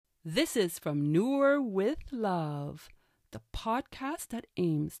This is From Newer with Love, the podcast that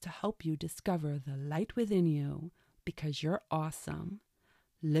aims to help you discover the light within you because you're awesome,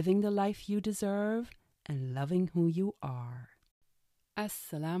 living the life you deserve, and loving who you are.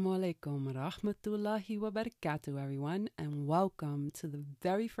 Assalamu alaikum rahmatullahi wa barakatuh, everyone, and welcome to the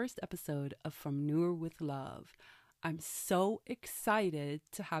very first episode of From Newer with Love. I'm so excited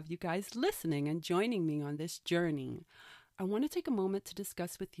to have you guys listening and joining me on this journey. I want to take a moment to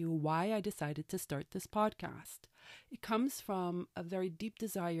discuss with you why I decided to start this podcast. It comes from a very deep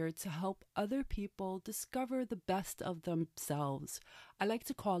desire to help other people discover the best of themselves. I like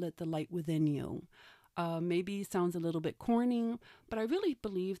to call it the light within you. Maybe it sounds a little bit corny, but I really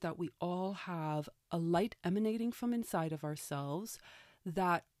believe that we all have a light emanating from inside of ourselves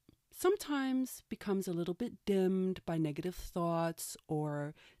that sometimes becomes a little bit dimmed by negative thoughts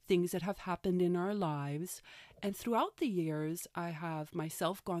or things that have happened in our lives. And throughout the years, I have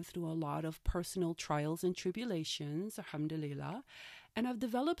myself gone through a lot of personal trials and tribulations, alhamdulillah, and I've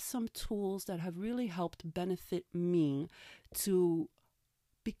developed some tools that have really helped benefit me to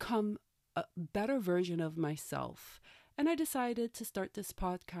become a better version of myself. And I decided to start this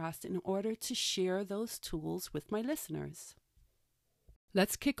podcast in order to share those tools with my listeners.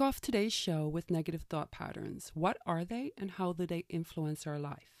 Let's kick off today's show with negative thought patterns. What are they and how do they influence our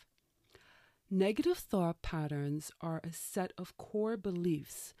life? Negative thought patterns are a set of core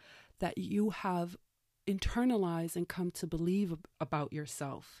beliefs that you have internalized and come to believe about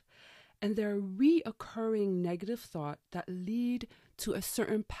yourself. And they're reoccurring negative thought that lead to a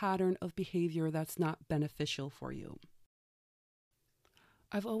certain pattern of behavior that's not beneficial for you.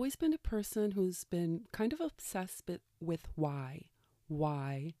 I've always been a person who's been kind of obsessed with why.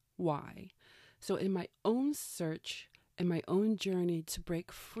 So in my own search, in my own journey to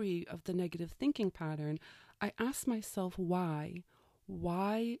break free of the negative thinking pattern, I asked myself why.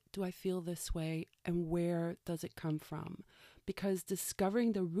 Why do I feel this way and where does it come from? Because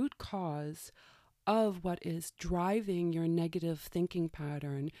discovering the root cause of what is driving your negative thinking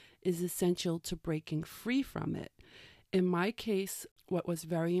pattern is essential to breaking free from it. In my case, what was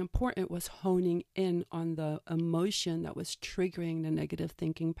very important was honing in on the emotion that was triggering the negative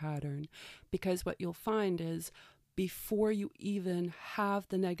thinking pattern. Because what you'll find is before you even have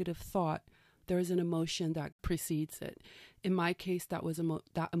the negative thought, there's an emotion that precedes it. In my case,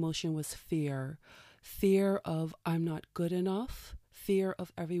 that emotion was fear. Fear of I'm not good enough. Fear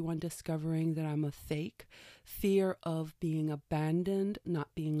of everyone discovering that I'm a fake. Fear of being abandoned,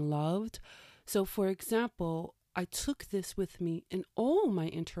 not being loved. So for example, I took this with me in all my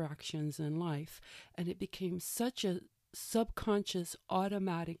interactions in life, and it became such a subconscious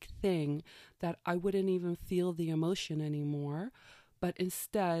automatic thing that I wouldn't even feel the emotion anymore, but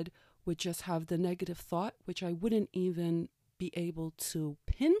instead would just have the negative thought, which I wouldn't even be able to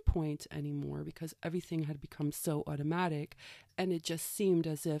pinpoint anymore because everything had become so automatic, and it just seemed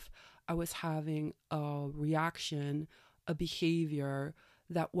as if I was having a reaction, a behavior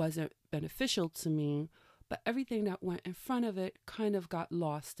that wasn't beneficial to me, but everything that went in front of it kind of got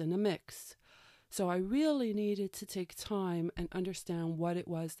lost in the mix. So I really needed to take time and understand what it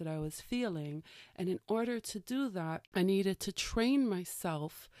was that I was feeling. And in order to do that, I needed to train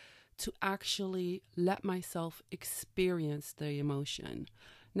myself to actually let myself experience the emotion.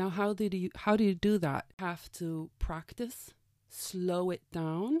 Now, how do you do that? You have to practice, slow it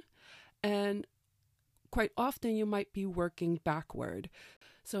down, and quite often you might be working backward.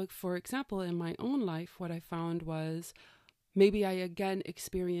 So for example, in my own life, what I found was maybe I again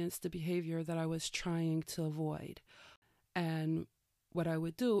experienced the behavior that I was trying to avoid. And what I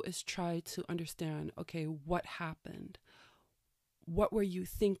would do is try to understand, okay, what happened? What were you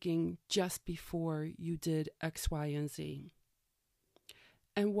thinking just before you did X, Y, and Z?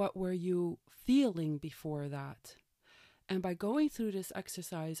 And what were you feeling before that? And by going through this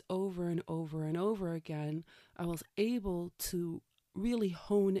exercise over and over and over again, I was able to really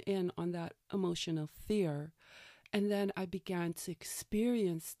hone in on that emotion of fear. And then I began to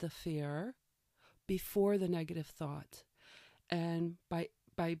experience the fear before the negative thought. And by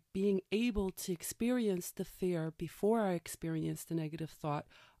being able to experience the fear before I experienced the negative thought,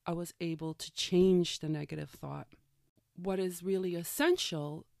 I was able to change the negative thought. What is really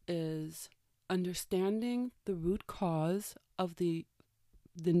essential is understanding the root cause of the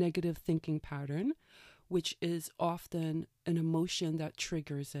negative thinking pattern, which is often an emotion that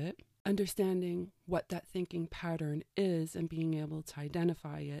triggers it, understanding what that thinking pattern is and being able to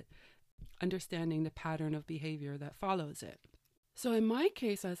identify it, understanding the pattern of behavior that follows it. So in my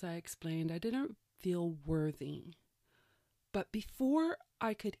case, as I explained, I didn't feel worthy. But before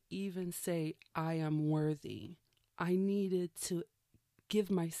I could even say I am worthy, I needed to give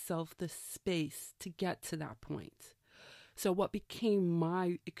myself the space to get to that point. So what became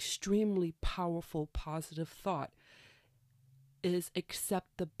my extremely powerful positive thought is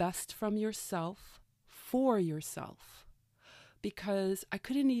accept the best from yourself for yourself. Because I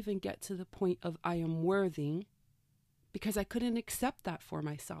couldn't even get to the point of I am worthy because I couldn't accept that for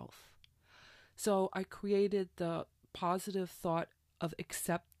myself. So I created the positive thought of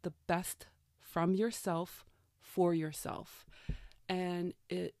accept the best from yourself for yourself. And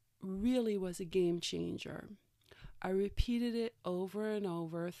it really was a game changer. I repeated it over and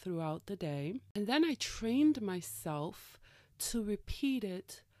over throughout the day. And then I trained myself to repeat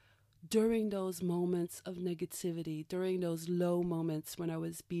it during those moments of negativity, during those low moments when I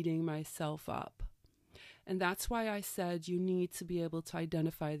was beating myself up. And that's why I said you need to be able to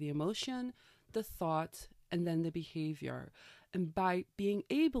identify the emotion, the thought, and then the behavior. And by being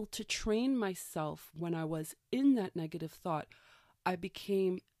able to train myself when I was in that negative thought, I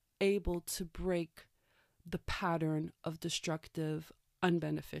became able to break the pattern of destructive,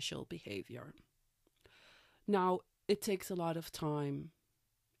 unbeneficial behavior. Now, it takes a lot of time.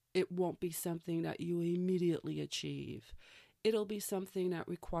 It won't be something that you immediately achieve. It'll be something that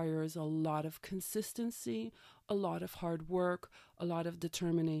requires a lot of consistency, a lot of hard work, a lot of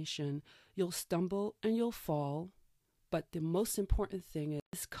determination. You'll stumble and you'll fall, but the most important thing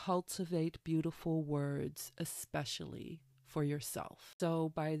is cultivate beautiful words, especially for yourself.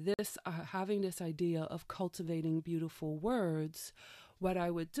 So by this, having this idea of cultivating beautiful words, what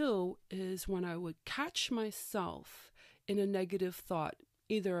I would do is when I would catch myself in a negative thought,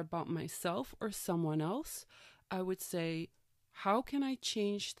 either about myself or someone else, I would say, how can I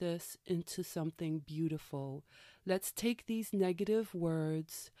change this into something beautiful? Let's take these negative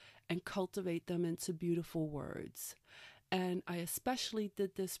words and cultivate them into beautiful words. And I especially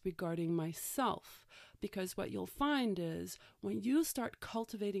did this regarding myself, because what you'll find is when you start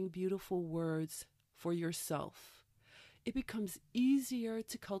cultivating beautiful words for yourself, it becomes easier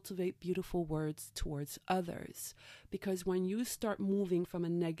to cultivate beautiful words towards others. Because when you start moving from a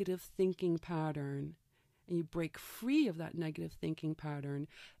negative thinking pattern and you break free of that negative thinking pattern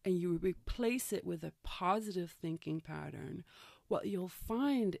and you replace it with a positive thinking pattern, what you'll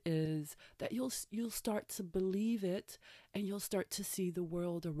find is that you'll start to believe it, and you'll start to see the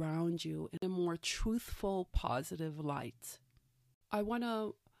world around you in a more truthful, positive light. I want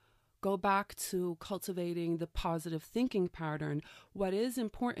to go back to cultivating the positive thinking pattern. What is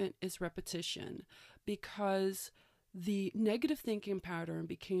important is repetition, because the negative thinking pattern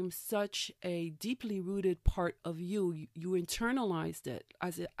became such a deeply rooted part of you. You internalized it,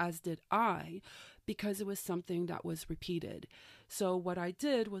 as did I, because it was something that was repeated. So what I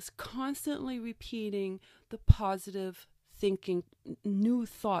did was constantly repeating the positive thinking, new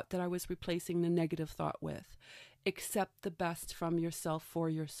thought that I was replacing the negative thought with. Accept the best from yourself for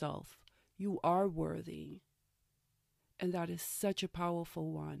yourself. You are worthy. And that is such a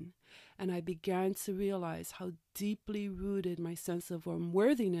powerful one. And I began to realize how deeply rooted my sense of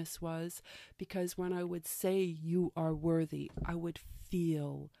unworthiness was, because when I would say you are worthy, I would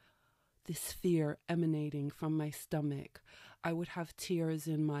feel this fear emanating from my stomach. I would have tears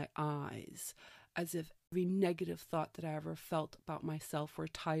in my eyes, as if every negative thought that I ever felt about myself were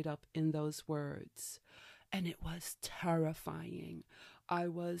tied up in those words. And it was terrifying. I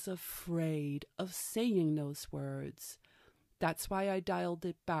was afraid of saying those words. That's why I dialed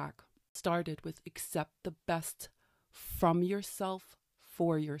it back. Started with accept the best from yourself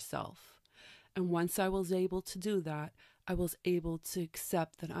for yourself. And once I was able to do that, I was able to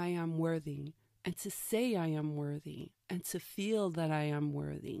accept that I am worthy, and to say I am worthy, and to feel that I am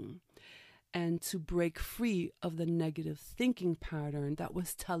worthy, and to break free of the negative thinking pattern that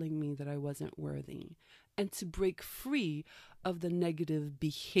was telling me that I wasn't worthy, and to break free of the negative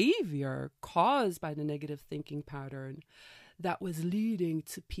behavior caused by the negative thinking pattern that was leading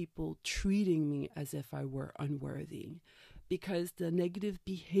to people treating me as if I were unworthy. Because the negative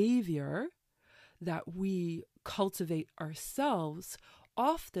behavior that we cultivate ourselves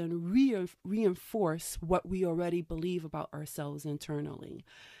often reinforce what we already believe about ourselves internally.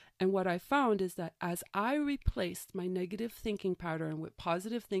 And what I found is that as I replaced my negative thinking pattern with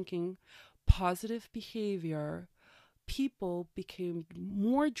positive thinking, positive behavior, people became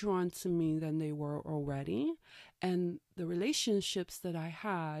more drawn to me than they were already. And the relationships that I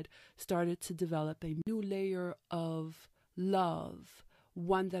had started to develop a new layer of love,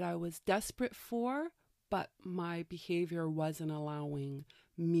 one that I was desperate for, but my behavior wasn't allowing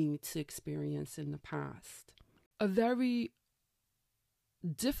me to experience in the past. A very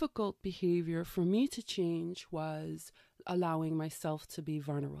difficult behavior for me to change was allowing myself to be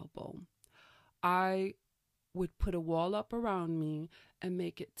vulnerable. I would put a wall up around me and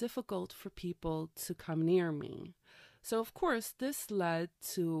make it difficult for people to come near me. So, of course, this led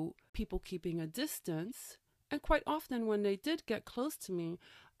to people keeping a distance. And quite often, when they did get close to me,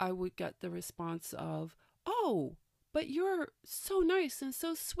 I would get the response of, "Oh, but you're so nice and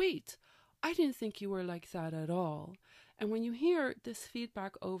so sweet. I didn't think you were like that at all." And when you hear this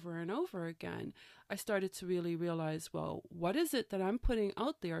feedback over and over again, I started to really realize, well, what is it that I'm putting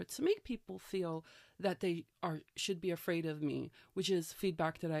out there to make people feel that they should be afraid of me, which is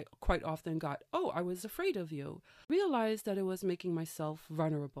feedback that I quite often got. "Oh, I was afraid of you." Realized that it was making myself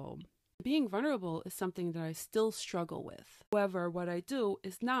vulnerable. Being vulnerable is something that I still struggle with. However, what I do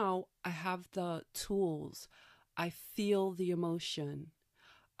is now I have the tools. I feel the emotion.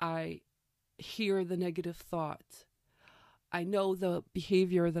 I hear the negative thought. I know the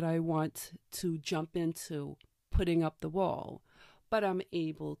behavior that I want to jump into, putting up the wall, but I'm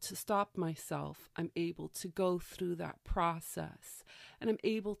able to stop myself. I'm able to go through that process, and I'm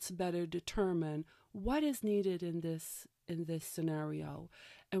able to better determine what is needed in this scenario.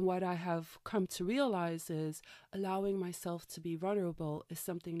 And what I have come to realize is allowing myself to be vulnerable is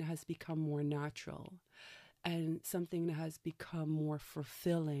something that has become more natural, and something that has become more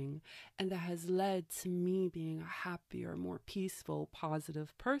fulfilling, and that has led to me being a happier, more peaceful,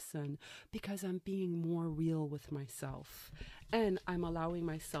 positive person, because I'm being more real with myself, and I'm allowing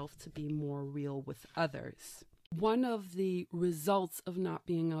myself to be more real with others. One of the results of not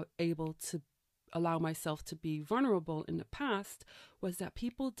being able to allow myself to be vulnerable in the past was that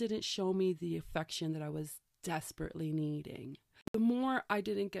people didn't show me the affection that I was desperately needing. The more I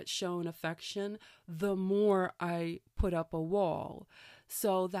didn't get shown affection, the more I put up a wall.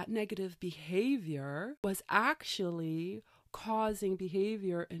 So that negative behavior was actually causing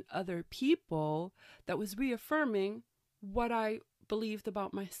behavior in other people that was reaffirming what I believed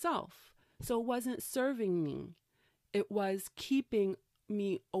about myself. So it wasn't serving me. It was keeping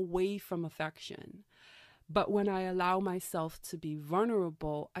me away from affection. But when I allow myself to be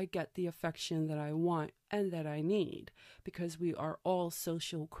vulnerable, I get the affection that I want and that I need, because we are all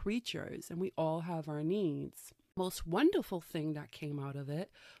social creatures and we all have our needs. Most wonderful thing that came out of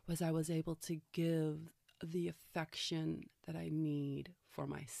it was I was able to give the affection that I need for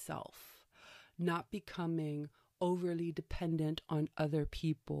myself, not becoming overly dependent on other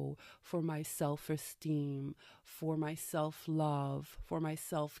people for my self-esteem, for my self-love, for my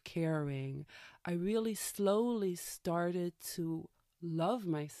self-caring. I really slowly started to love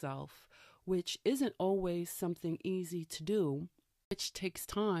myself, which isn't always something easy to do, which takes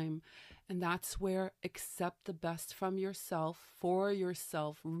time. And that's where accept the best from yourself for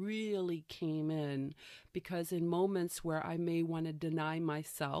yourself really came in, because in moments where I may want to deny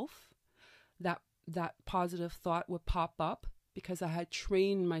myself, that positive thought would pop up because I had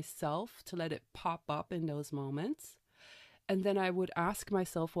trained myself to let it pop up in those moments. And then I would ask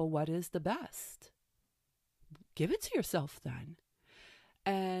myself, well, what is the best? Give it to yourself then.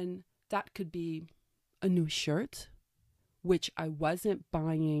 And that could be a new shirt, which I wasn't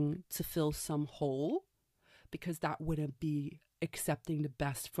buying to fill some hole, because that wouldn't be accepting the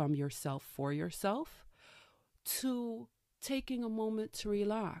best from yourself for yourself, to taking a moment to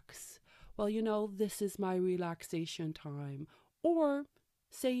relax. Well, this is my relaxation time. Or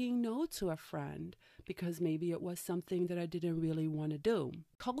saying no to a friend because maybe it was something that I didn't really want to do.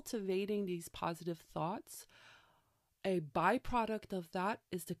 Cultivating these positive thoughts, a byproduct of that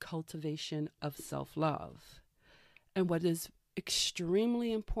is the cultivation of self-love. And what is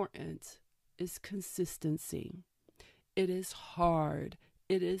extremely important is consistency. It is hard.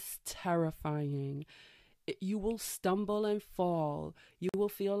 It is terrifying. You will stumble and fall. You will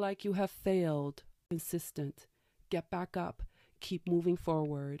feel like you have failed. Consistent. Get back up. Keep moving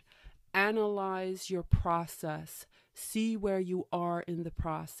forward. Analyze your process. See where you are in the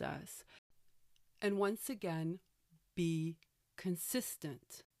process. And once again, be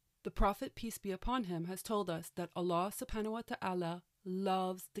consistent. The Prophet, peace be upon him, has told us that Allah subhanahu wa ta'ala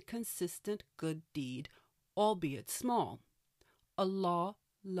loves the consistent good deed, albeit small. Allah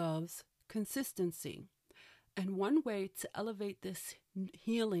loves consistency. And one way to elevate this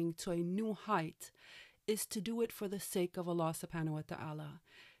healing to a new height is to do it for the sake of Allah subhanahu wa ta'ala.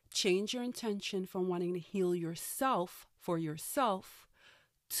 Change your intention from wanting to heal yourself for yourself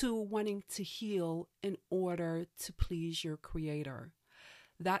to wanting to heal in order to please your Creator.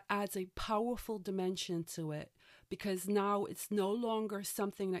 That adds a powerful dimension to it, because now it's no longer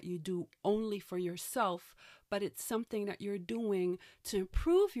something that you do only for yourself, but it's something that you're doing to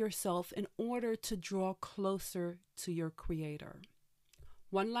improve yourself in order to draw closer to your Creator.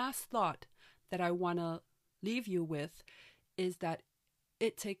 One last thought that I want to leave you with is that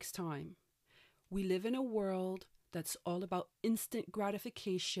it takes time. We live in a world that's all about instant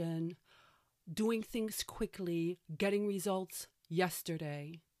gratification, doing things quickly, getting results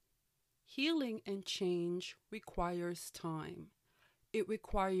yesterday. Healing and change requires time. It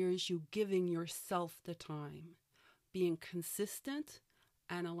requires you giving yourself the time, being consistent,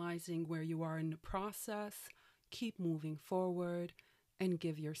 analyzing where you are in the process, keep moving forward, and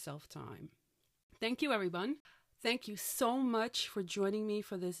give yourself time. Thank you, everyone. Thank you so much for joining me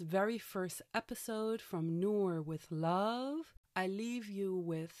for this very first episode from Noor with Love. I leave you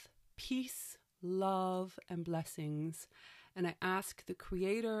with peace, love, and blessings. And I ask the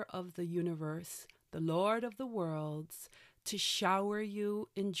creator of the universe, the Lord of the worlds, to shower you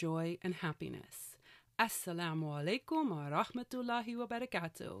in joy and happiness. Assalamu alaikum wa rahmatullahi wa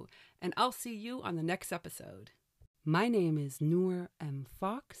barakatuh. And I'll see you on the next episode. My name is Noor M.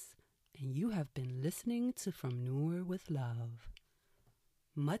 Fox, and you have been listening to From Noor with Love.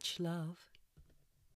 Much love.